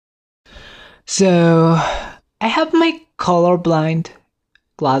So, I have my colorblind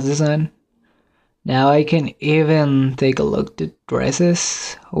glasses on. Now I can even take a look at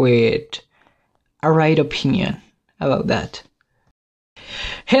dresses with a right opinion about that.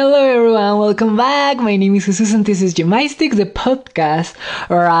 Hello everyone, welcome back. My name is Jesus and this is Gymnastics, the podcast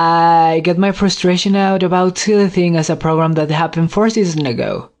where I get my frustration out about silly thing as a program that happened 4 seasons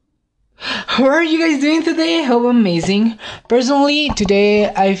ago. How are you guys doing today? Hope amazing. Personally, today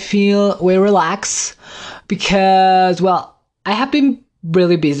I feel way relaxed because, I have been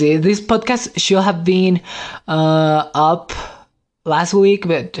really busy. This podcast should have been up last week,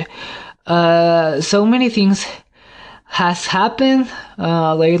 but so many things has happened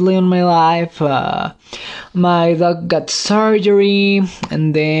lately in my life. My dog got surgery,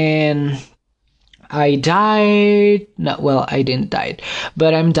 and then I died. I didn't die,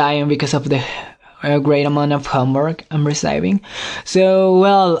 but I'm dying because of the great amount of homework I'm receiving. So,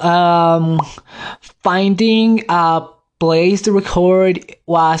 finding a place to record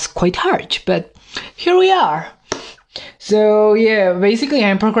was quite hard, but here we are. So, basically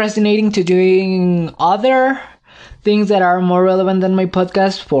I'm procrastinating to doing other things that are more relevant than my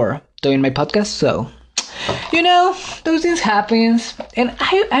podcast for doing my podcast. So, those things happens, and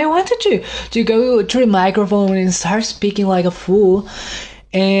I wanted to go to the microphone and start speaking like a fool.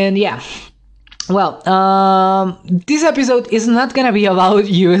 And this episode is not gonna be about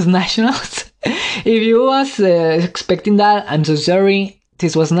US Nationals. If you was expecting that, I'm so sorry.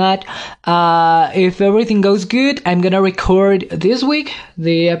 This was not. If everything goes good, I'm gonna record this week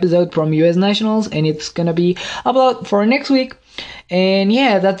the episode from US Nationals, and it's gonna be uploaded for next week. And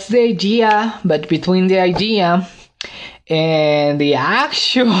that's the idea. But between the idea and the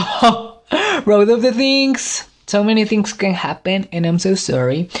actual road of the things, so many things can happen, and I'm so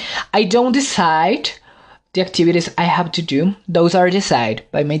sorry. I don't decide the activities I have to do. Those are decided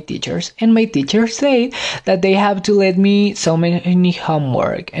by my teachers, and my teachers say that they have to let me so many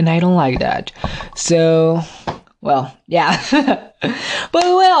homework, and I don't like that. So, but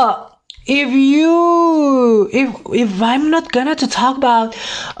if I'm not gonna to talk about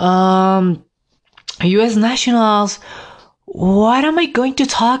US Nationals, what am I going to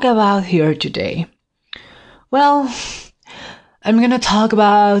talk about here today? Well, I'm gonna talk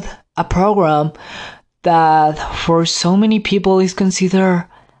about a program that for so many people is considered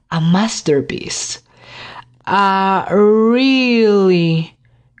a masterpiece. A really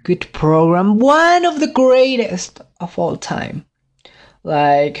good program, one of the greatest of all time.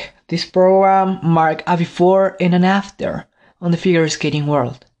 Like, this program marked a before and an after on the figure skating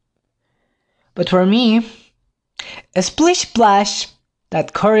world. But for me, a Splish Splash,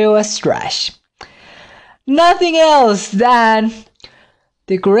 that choreo was trash. Nothing else than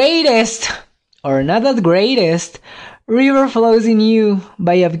the greatest, or not that greatest, River Flows in You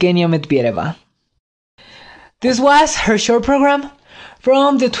by Evgenia Medvedeva. This was her short program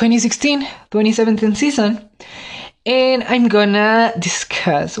from the 2016-2017 season. And I'm gonna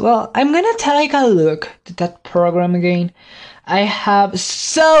take a look at that program again. I have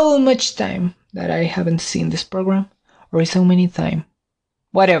so much time that I haven't seen this program, or so many time,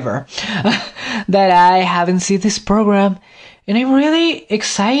 whatever, that I haven't seen this program, and I'm really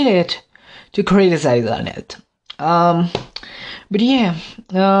excited to criticize on it.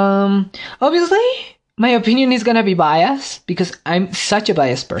 Obviously, my opinion is gonna be biased because I'm such a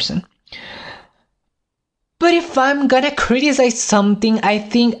biased person. But if I'm gonna criticize something, I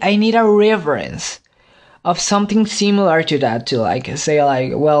think I need a reference of something similar to that to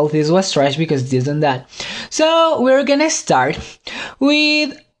this was trash because this and that. So we're gonna start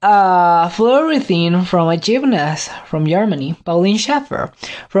with a floor routine from a gymnast from Germany, Pauline Schaffer,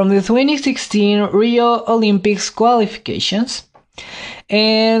 from the 2016 Rio Olympics qualifications.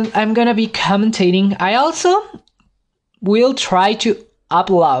 And I'm gonna be commentating. I also will try to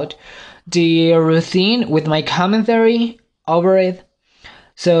upload the routine with my commentary over it,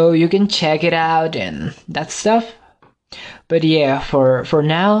 so you can check it out and that stuff. But for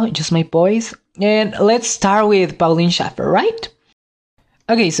now, just my voice. And let's start with Pauline Schaffer, right?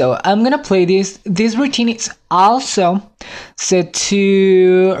 Okay, so I'm gonna play this. This routine is also set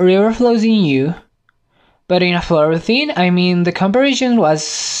to River Flows in You, but in a floor routine. I mean, the comparison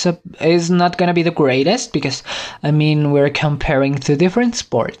is not gonna be the greatest because we're comparing two different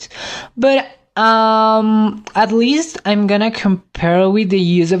sports. But at least I'm gonna compare with the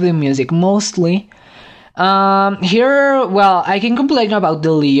use of the music mostly. Here, I can complain about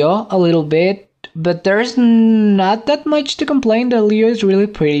the Leo a little bit, but there's not that much to complain. The Leo is really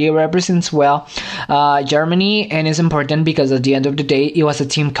pretty, represents well Germany, and is important because at the end of the day, it was a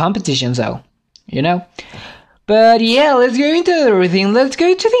team competition, so, But yeah, let's go into the routine. Let's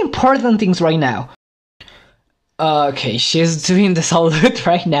go to the important things right now. Okay, she's doing the salute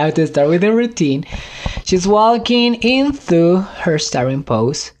right now to start with the routine. She's walking into her starting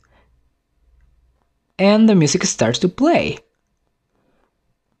pose. And the music starts to play.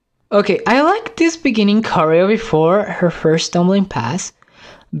 Okay, I like this beginning choreo before her first tumbling pass.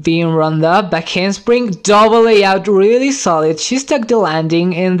 Being run up, back handspring, double layout, really solid. She stuck the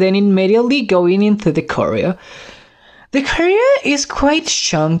landing and then immediately going into the choreo. The choreo is quite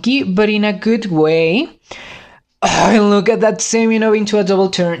chunky, but in a good way. Oh, and look at that Semyonov into a double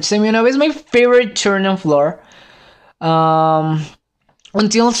turn. Semyonov is my favorite turn on floor.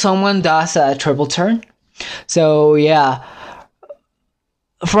 Until someone does a triple turn. So yeah.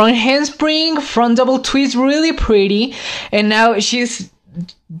 Front handspring, front double twist, really pretty. And now she's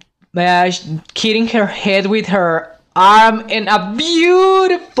hitting her head with her arm in a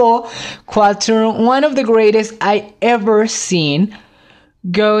beautiful quad turn. One of the greatest I ever seen.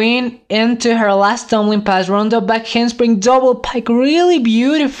 Going into her last tumbling pass, round up back handspring, double pike, really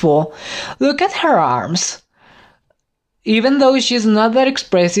beautiful. Look at her arms. Even though she's not that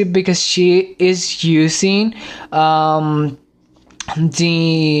expressive because she is using the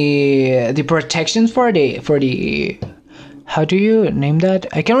protections for the how do you name that?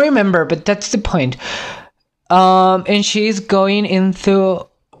 I can't remember, but that's the point. And she's going into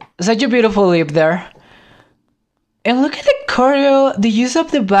such a beautiful lip there. And look at the choreo, the use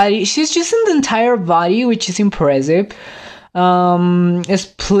of the body. She's using the entire body, which is impressive. A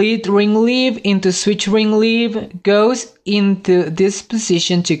split ring leave into switch ring leave, goes into this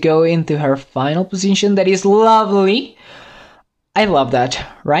position to go into her final position. That is lovely. I love that,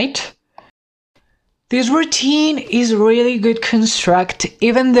 right? This routine is really good construct,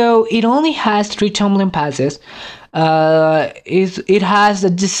 even though it only has 3 tumbling passes. It has a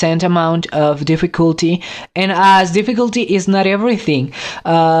decent amount of difficulty, and as difficulty is not everything,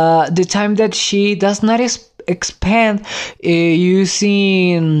 the time that she does not expand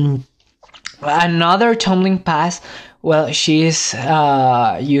using another tumbling pass, well, she's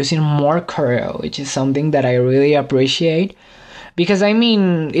using more choreo, which is something that I really appreciate. Because I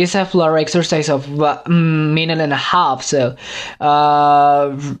mean, it's a floor exercise of a minute and a half. So,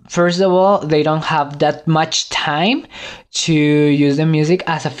 first of all, they don't have that much time to use the music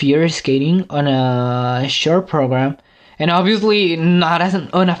as a figure skating on a short program. And obviously not as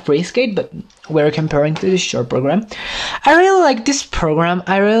on a free skate, but we're comparing to the short program. I really like this program.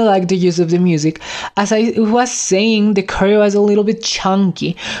 I really like the use of the music. As I was saying, the choreo is a little bit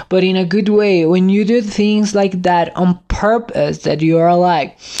chunky, but in a good way. When you do things like that on purpose, that you are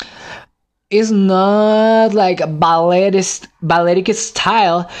like, it's not like a balletic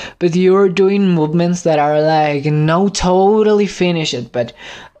style, but you're doing movements that are like no totally finished, but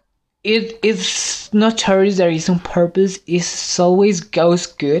it is notorious that it's on purpose. It always goes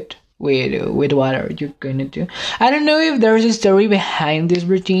good with what are you gonna do. I don't know if there's a story behind this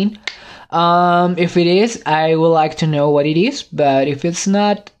routine. If it is, I would like to know what it is, but if it's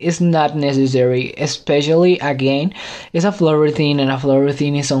not necessary. Especially, again, it's a floor routine, and a floor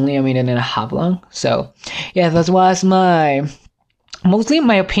routine is only a minute and a half long. So yeah, that was mostly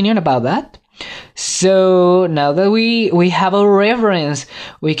my opinion about that. So now that we have a reference,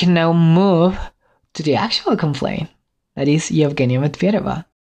 we can now move to the actual complaint. That is Yevgenia Medvedeva.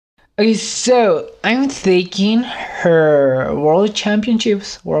 Okay, so I'm taking her World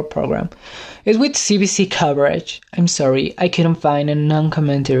Championships World Program. It's with CBC coverage. I'm sorry, I couldn't find a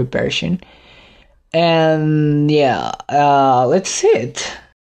non-commentary version. And yeah, let's see it.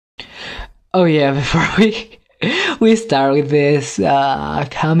 Oh yeah, before we start with this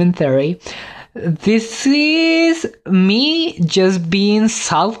commentary, this is me just being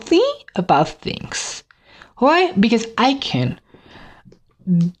salty about things. Why? Because I can.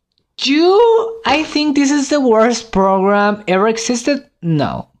 Do I think this is the worst program ever existed?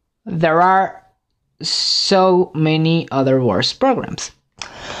 No. There are so many other worse programs.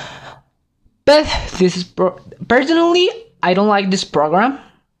 But this is personally, I don't like this program.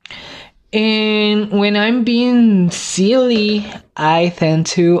 And when I'm being silly, I tend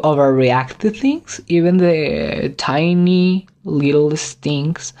to overreact to things, even the tiny littlest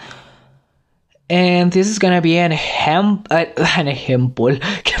things. And this is gonna be an example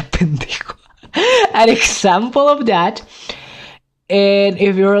of that. And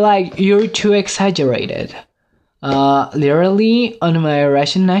if you're like, you're too exaggerated, literally on my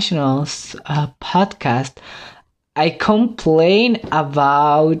Russian Nationals podcast, I complain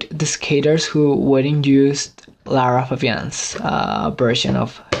about the skaters who wouldn't use Lara Fabian's version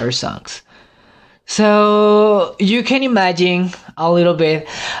of her songs. So you can imagine a little bit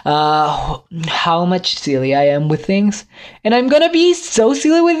how much silly I am with things. And I'm gonna be so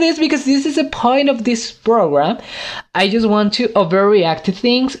silly with this because this is the point of this program. I just want to overreact to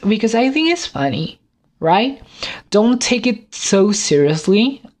things because I think it's funny, right? Don't take it so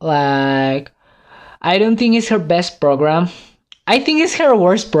seriously. Like, I don't think it's her best program. I think it's her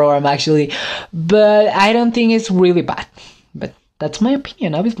worst program actually, but I don't think it's really bad. But that's my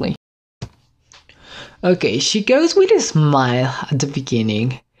opinion, obviously. Okay, she goes with a smile at the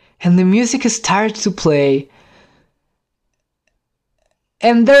beginning, and the music starts to play.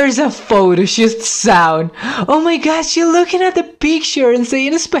 And there's a photo shoot sound. Oh my gosh, you're looking at the picture and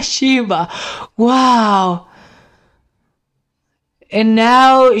saying spasiba. Wow. And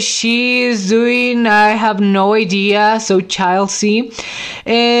now she's doing, I have no idea, so child C.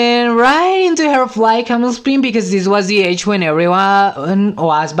 And right into her fly camel spin, because this was the age when everyone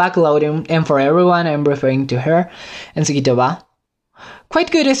was backloading. And for everyone, I'm referring to her. And seguito va.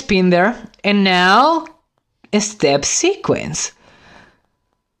 Quite good spin there. And now, a step sequence.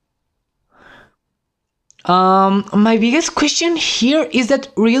 My biggest question here is that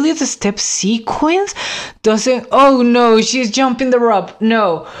really the step sequence doesn't. Oh no, she's jumping the rope.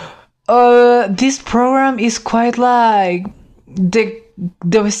 No, this program is quite like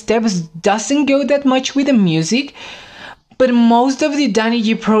the steps doesn't go that much with the music. But most of the Danny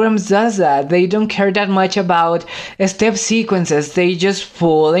G programs does that. They don't care that much about step sequences. They just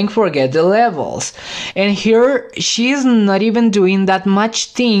fall and forget the levels. And here, she's not even doing that much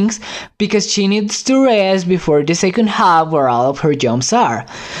things because she needs to rest before the second half where all of her jumps are.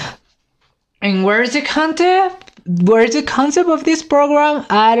 And where's the concept? Where's the concept of this program?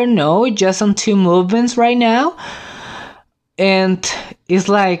 I don't know. Just on 2 movements right now. And it's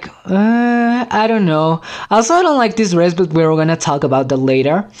like, I don't know. Also, I don't like this dress, but we're gonna talk about that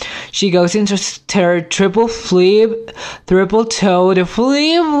later. She goes into her triple flip, triple toe, the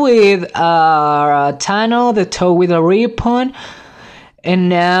flip with a tunnel, the toe with a ribbon. And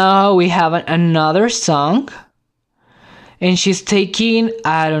now we have another song. And she's taking,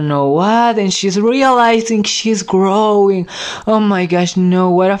 I don't know what, and she's realizing she's growing. Oh my gosh, no,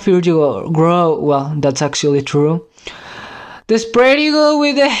 what a fear to grow. Well, that's actually true. The spread eagle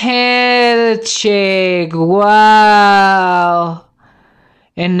with the head shake. Wow.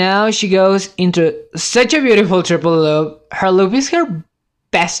 And now she goes into such a beautiful triple loop. Her loop is her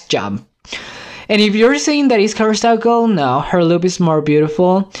best jump. And if you're saying that it's her circle, no, her loop is more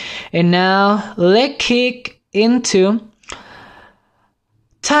beautiful. And now leg kick into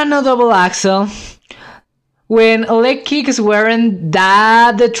tunnel double axel. When leg kicks weren't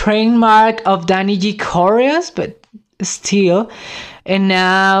that the trademark of Danny G choreos, but still. And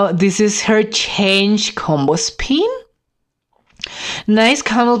now this is her change combo spin. Nice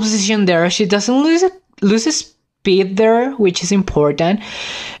camel position there. She doesn't lose speed there, which is important.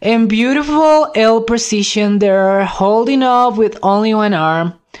 And beautiful L precision there, holding up with only one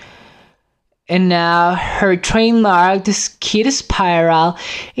arm. And now her trademark, the skid spiral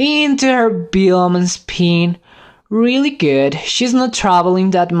into her Billman spin. Really good. She's not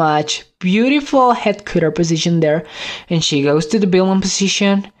traveling that much. Beautiful head cutter position there. And she goes to the Billman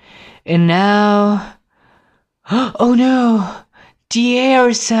position. And now... Oh no! The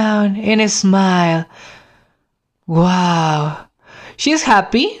air sound and a smile. Wow. She's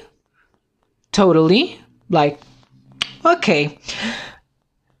happy. Totally. Like, okay.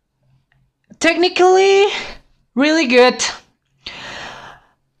 Technically, really good.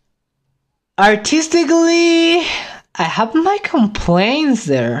 Artistically, I have my complaints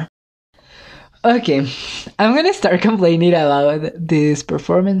there. Okay, I'm gonna start complaining about this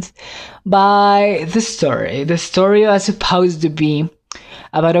performance by the story. The story was supposed to be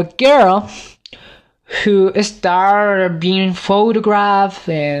about a girl who started being photographed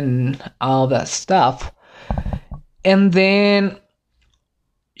and all that stuff. And then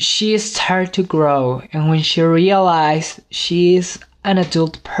she started to grow. And when she realized she's an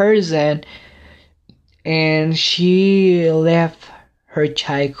adult person and she left her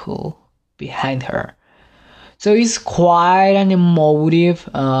childhood behind her. So it's quite an emotive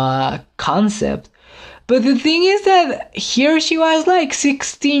concept. But the thing is that here she was like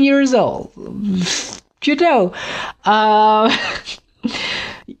 16 years old. You know,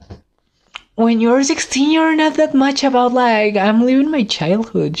 when you're 16, you're not that much about like, I'm living my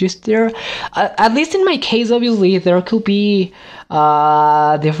childhood. Just there, at least in my case, obviously, there could be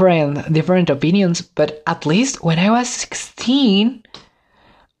different opinions. But at least when I was 16,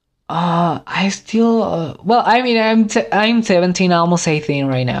 I still, well, I mean, I'm 17, almost 18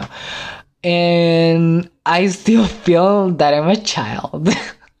 right now. And I still feel that I'm a child.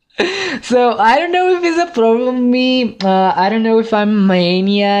 So I don't know if it's a problem with me. I don't know if I'm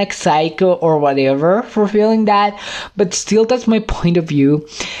maniac, psycho, or whatever for feeling that. But still, that's my point of view.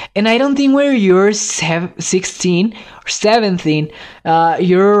 And I don't think when you're 16 or 17,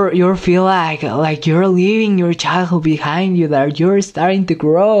 you're feel like you're leaving your childhood behind you. That you're starting to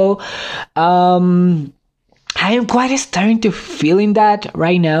grow. I am quite starting to feeling that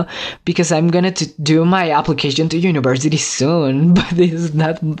right now because I'm gonna do my application to university soon, but it's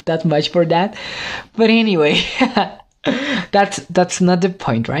not that much for that. But anyway, that's not the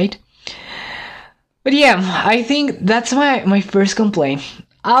point, right? But yeah, I think that's my first complaint.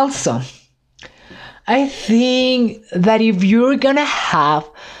 Also, I think that if you're gonna have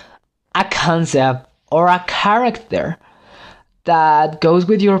a concept or a character that goes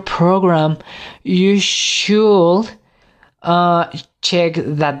with your program, you should check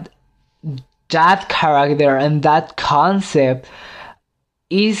that character and that concept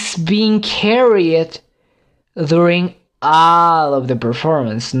is being carried during all of the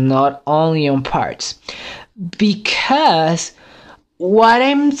performance, not only on parts. Because what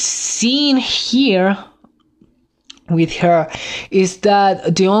I'm seeing here with her is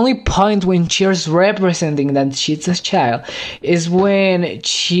that the only point when she's representing that she's a child is when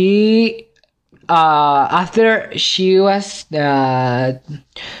she after she was taken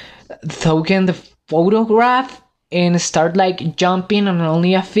the photograph and start like jumping on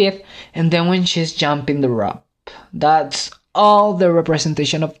only a fifth, and then when she's jumping the rope, that's all the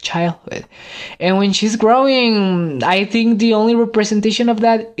representation of childhood. And when she's growing, I think the only representation of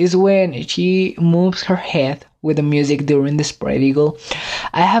that is when she moves her head with the music during the spread eagle.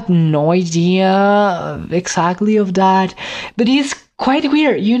 I have no idea exactly of that, but it's quite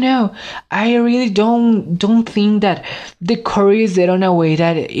weird, you know. I really don't think that the choreo is there in a way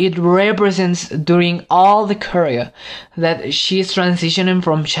that it represents during all the choreo that she's transitioning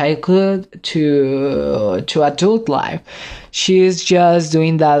from childhood to adult life. She's just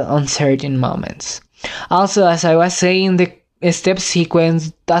doing that on certain moments. Also, as I was saying, the step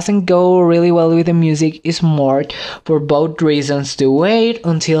sequence doesn't go really well with the music. It's more for both reasons to wait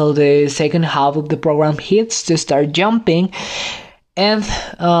until the second half of the program hits to start jumping and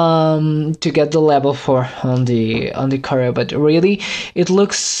to get the level 4 on the choreo. But really, it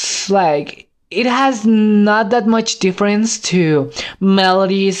looks like it has not that much difference to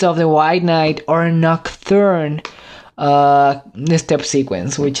Melodies of the White Knight or Nocturne step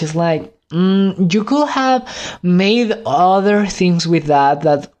sequence, which is like you could have made other things with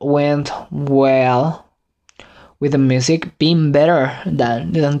that went well with the music being better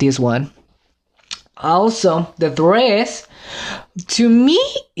than this one. Also, the dress, to me,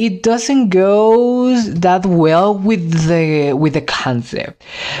 it doesn't go that well with the concept,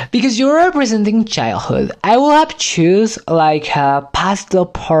 because you're representing childhood. I will have choose like a pastel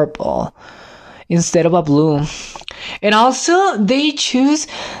purple instead of a blue, and also they choose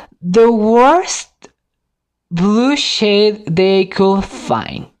the worst blue shade they could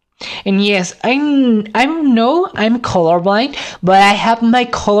find. And yes, I'm colorblind, but I have my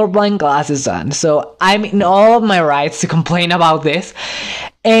colorblind glasses on, so I'm in all of my rights to complain about this.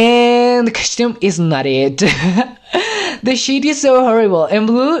 And the costume is not it. The shade is so horrible, and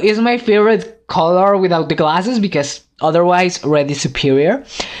blue is my favorite color without the glasses, because otherwise red is superior.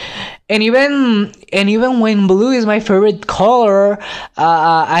 And even when blue is my favorite color,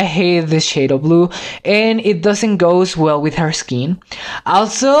 I hate this shade of blue, and it doesn't go well with her skin.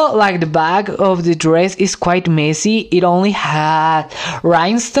 Also, like, the back of the dress is quite messy. It only had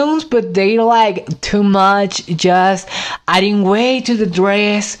rhinestones, but they're like too much, just adding weight to the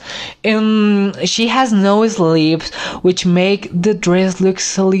dress. And she has no sleeves, which make the dress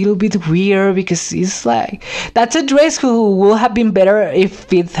looks a little bit weird, because it's like, that's a dress who would have been better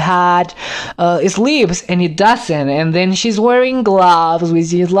if it had sleeves, and it doesn't. And then she's wearing gloves,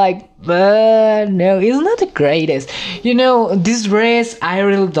 which is like, no, it's not the greatest. You know, this dress, I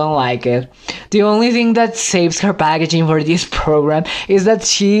really don't like it. The only thing that saves her packaging for this program is that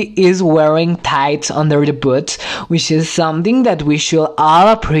she is wearing tights under the boots, which is something that we should all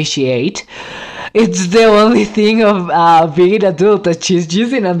appreciate. It's the only thing of being adult that she's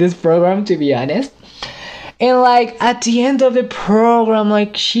using on this program, to be honest. And like at the end of the program,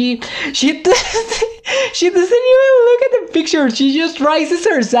 like she doesn't even look at the picture. She just raises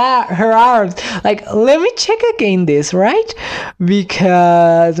her arms. Like, let me check again this, right?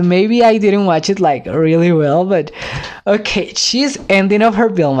 Because maybe I didn't watch it like really well, but okay, she's ending up her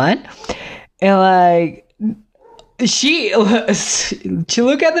Billman, and like she look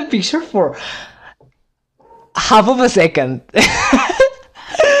at the picture for half of a second.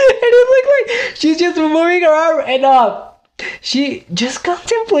 And it looked like she's just moving her arm and up. She just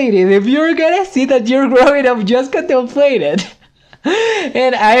contemplated. If you're gonna see that you're growing up, just contemplate it.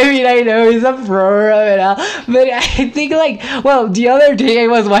 And I mean, I know it's a program and all, but I think like, well, the other day I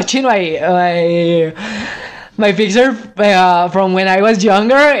was watching my picture from when I was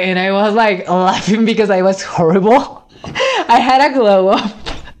younger, and I was like laughing because I was horrible. I had a glow up,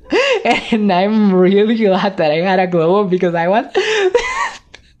 and I'm really glad that I had a glow up because I was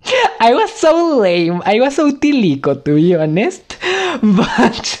I was so lame. I was so tilico, to be honest.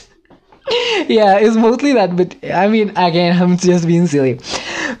 But yeah, it's mostly that. But I mean, again, I'm just being silly.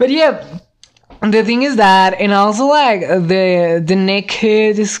 But yeah, the thing is that, and also like the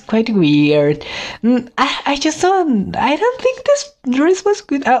naked is quite weird. I just don't. I don't think this dress was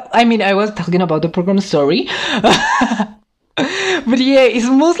good. I mean, I was talking about the program. Sorry. But yeah, it's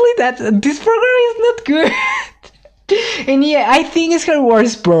mostly that this program is not good. And yeah, I think it's her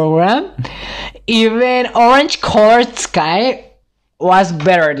worst program. Even Orange Colored Sky was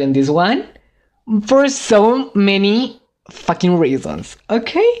better than this one for so many fucking reasons,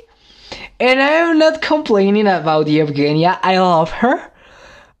 okay? And I'm not complaining about Yevgenia. I love her.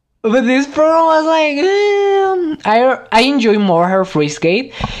 But this program was like, I enjoy more her free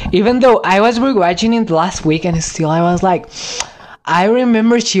skate. Even though I was rewatching it last week and still I was like, I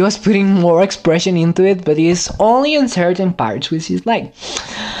remember she was putting more expression into it, but it's only in certain parts, which is like,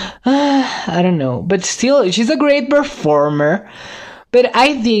 I don't know. But still, she's a great performer. But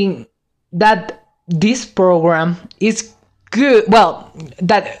I think that this program is good. Well,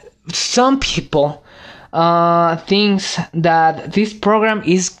 that some people thinks that this program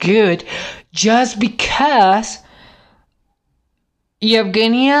is good just because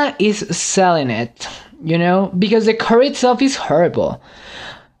Yevgenia is selling it. You know, because the core itself is horrible.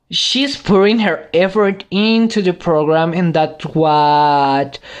 She's putting her effort into the program, and that's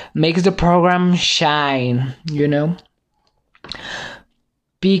what makes the program shine, you know?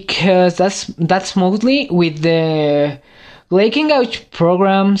 Because that's mostly with the Glaking Couch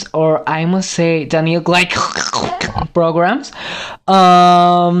programs, or I must say Daniel Glake programs.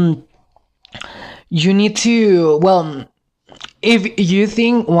 You need to, well, if you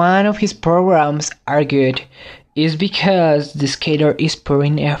think one of his programs are good, it's because the skater is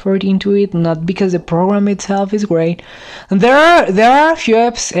putting effort into it, not because the program itself is great. And there are a few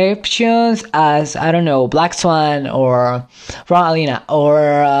exceptions, as I don't know, Black Swan or from Alina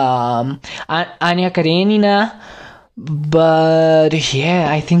or Anya Karenina, but yeah,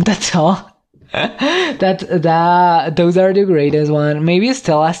 I think that's all. Those are the greatest one. Maybe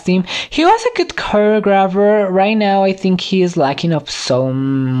Stella's team. He was a good choreographer. Right now, I think he is lacking of so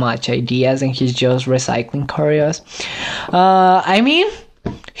much ideas, and he's just recycling choreos. I mean,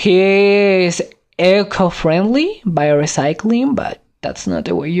 he is eco-friendly by recycling, but that's not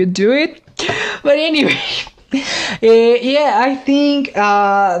the way you do it. But anyway, yeah, I think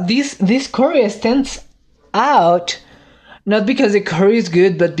this choreo stands out. Not because the choreo is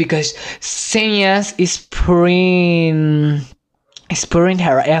good, but because Senyas is pouring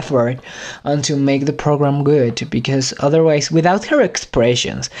her effort on to make the program good. Because otherwise, without her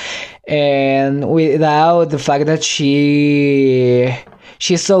expressions and without the fact that she's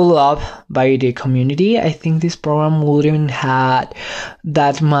so loved by the community, I think this program wouldn't have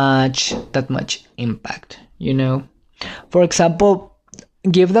that much impact. You know, for example,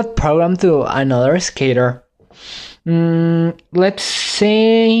 give that program to another skater. Let's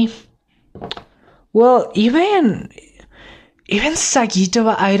say, well, even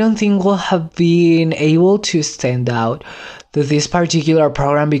Sagitova, I don't think will have been able to stand out to this particular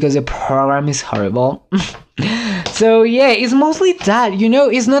program because the program is horrible. So yeah, it's mostly that, you know,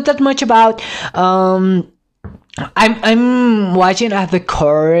 it's not that much about I'm watching at the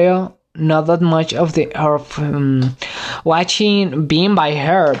choreo, not that much of watching being by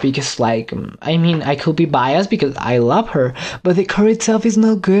her, because like, I mean, I could be biased because I love her, but the choreo itself is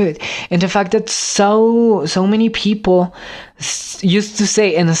not good. And the fact that so many people used to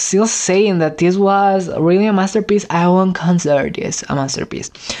say and still saying that this was really a masterpiece, I won't consider this a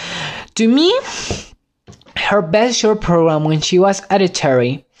masterpiece. To me, her best short program when she was at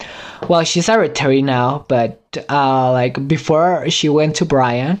Eteri, well, she's at Eteri now, but like before she went to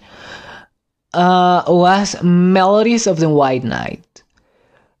Brian, was Melodies of the White Knight,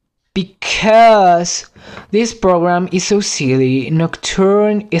 because this program is so silly.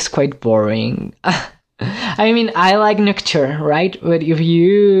 Nocturne is quite boring. I mean, I like Nocturne, right? But if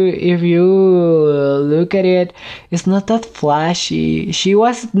you look at it, it's not that flashy. She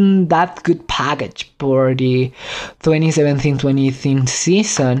wasn't that good package for the 2017-2018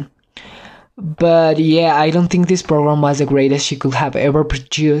 season. But yeah, I don't think this program was the greatest she could have ever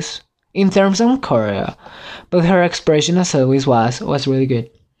produced. in terms of choreo, but her expression as always was really good.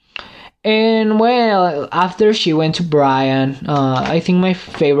 And well, after she went to Brian, I think my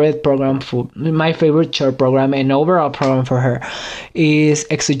favorite short program and overall program for her is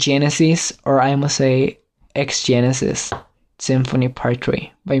Exogenesis, or I must say X-Genesis Symphony Part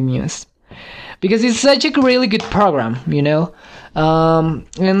 3 by Muse. Because it's such a really good program, you know?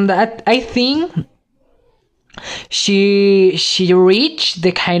 And that, I think she reached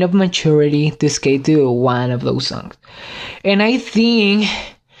the kind of maturity to skate to one of those songs. And I think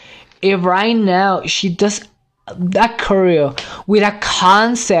if right now she does that choreo with a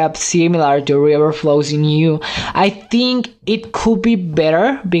concept similar to River Flows in You, I think it could be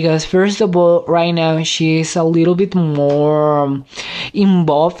better, because first of all, right now she is a little bit more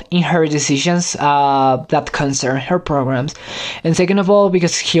involved in her decisions that concern her programs, and second of all,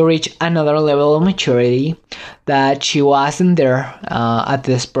 because he reached another level of maturity that she wasn't there at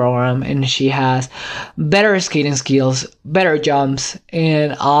this program, and she has better skating skills, better jumps,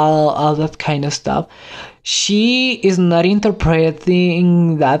 and all that kind of stuff. She is not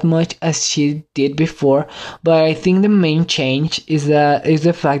interpreting that much as she did before, but I think the main change is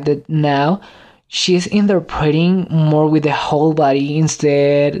the fact that now she's interpreting more with the whole body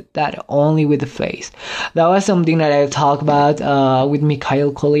instead that only with the face. That was something that I talked about with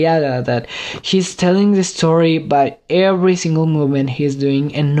Mikhail Koliaga, that he's telling the story by every single movement he's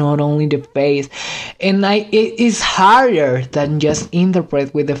doing and not only the face. And it is harder than just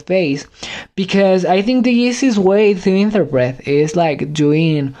interpret with the face, because I think the easiest way to interpret is like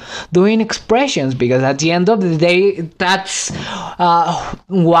doing expressions, because at the end of the day, that's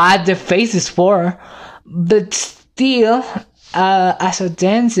what the face is for. But still, as a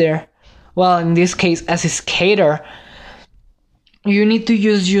dancer, well, in this case, as a skater, you need to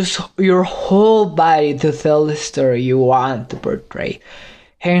use your whole body to tell the story you want to portray.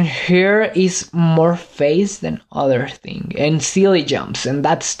 And here is more face than other thing, and silly jumps and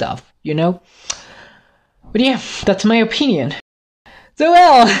that stuff, you know? But yeah, that's my opinion. So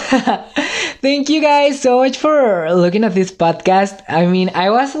well, thank you guys so much for looking at this podcast. I mean, I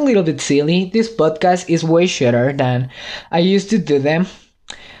was a little bit silly. This podcast is way shorter than I used to do them.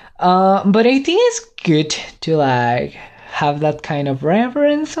 But I think it's good to like have that kind of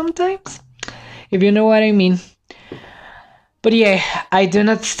reference sometimes, if you know what I mean. But yeah, I do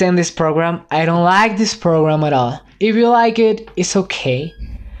not stand this program. I don't like this program at all. If you like it, it's okay.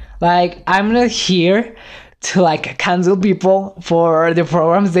 Like, I'm not here to like cancel people for the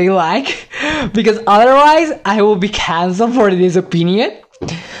programs they like, because otherwise I will be canceled for this opinion.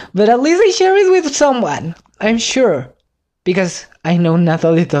 But at least I share it with someone, I'm sure, because I know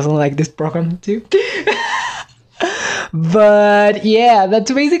Natalie doesn't like this program too. But yeah,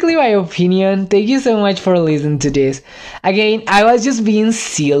 that's basically my opinion. Thank you so much for listening to this. Again, I was just being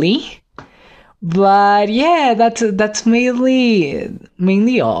silly. But yeah, that's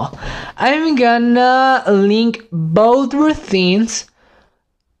mainly all. I'm gonna link both routines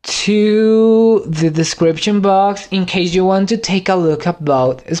to the description box in case you want to take a look at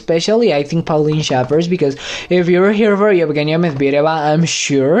both. Especially, I think, Pauline Schaffers, because if you're here for Yevgenia Medvedeva, I'm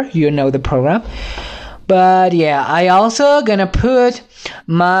sure you know the program. But yeah, I also gonna put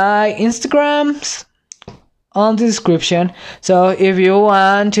my Instagrams on the description, so if you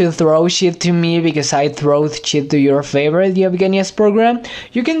want to throw shit to me because I throw shit to your favorite Yevgenia's program,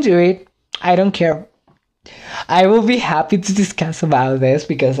 you can do it. I don't care. I will be happy to discuss about this,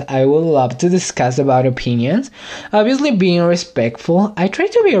 because I would love to discuss about opinions. Obviously being respectful. I try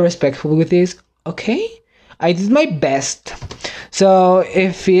to be respectful with this, okay? I did my best. So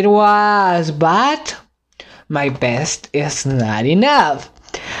if it was bad, my best is not enough.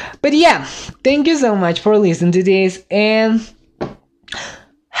 But yeah, thank you so much for listening to this, and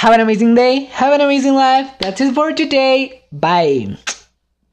have an amazing day, have an amazing life. That's it for today. Bye.